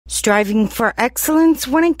striving for excellence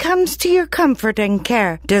when it comes to your comfort and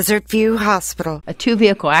care. Desert View Hospital. A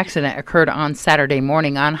two-vehicle accident occurred on Saturday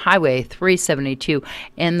morning on Highway 372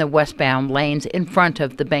 in the westbound lanes in front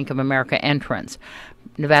of the Bank of America entrance.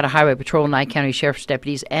 Nevada Highway Patrol, Nye County Sheriff's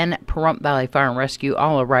deputies, and Pahrump Valley Fire and Rescue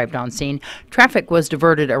all arrived on scene. Traffic was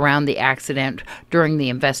diverted around the accident during the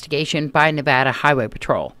investigation by Nevada Highway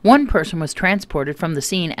Patrol. One person was transported from the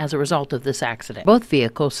scene as a result of this accident. Both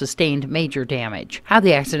vehicles sustained major damage. How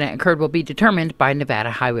the accident occurred will be determined by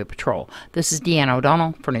Nevada Highway Patrol. This is Deanna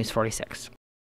O'Donnell for News 46.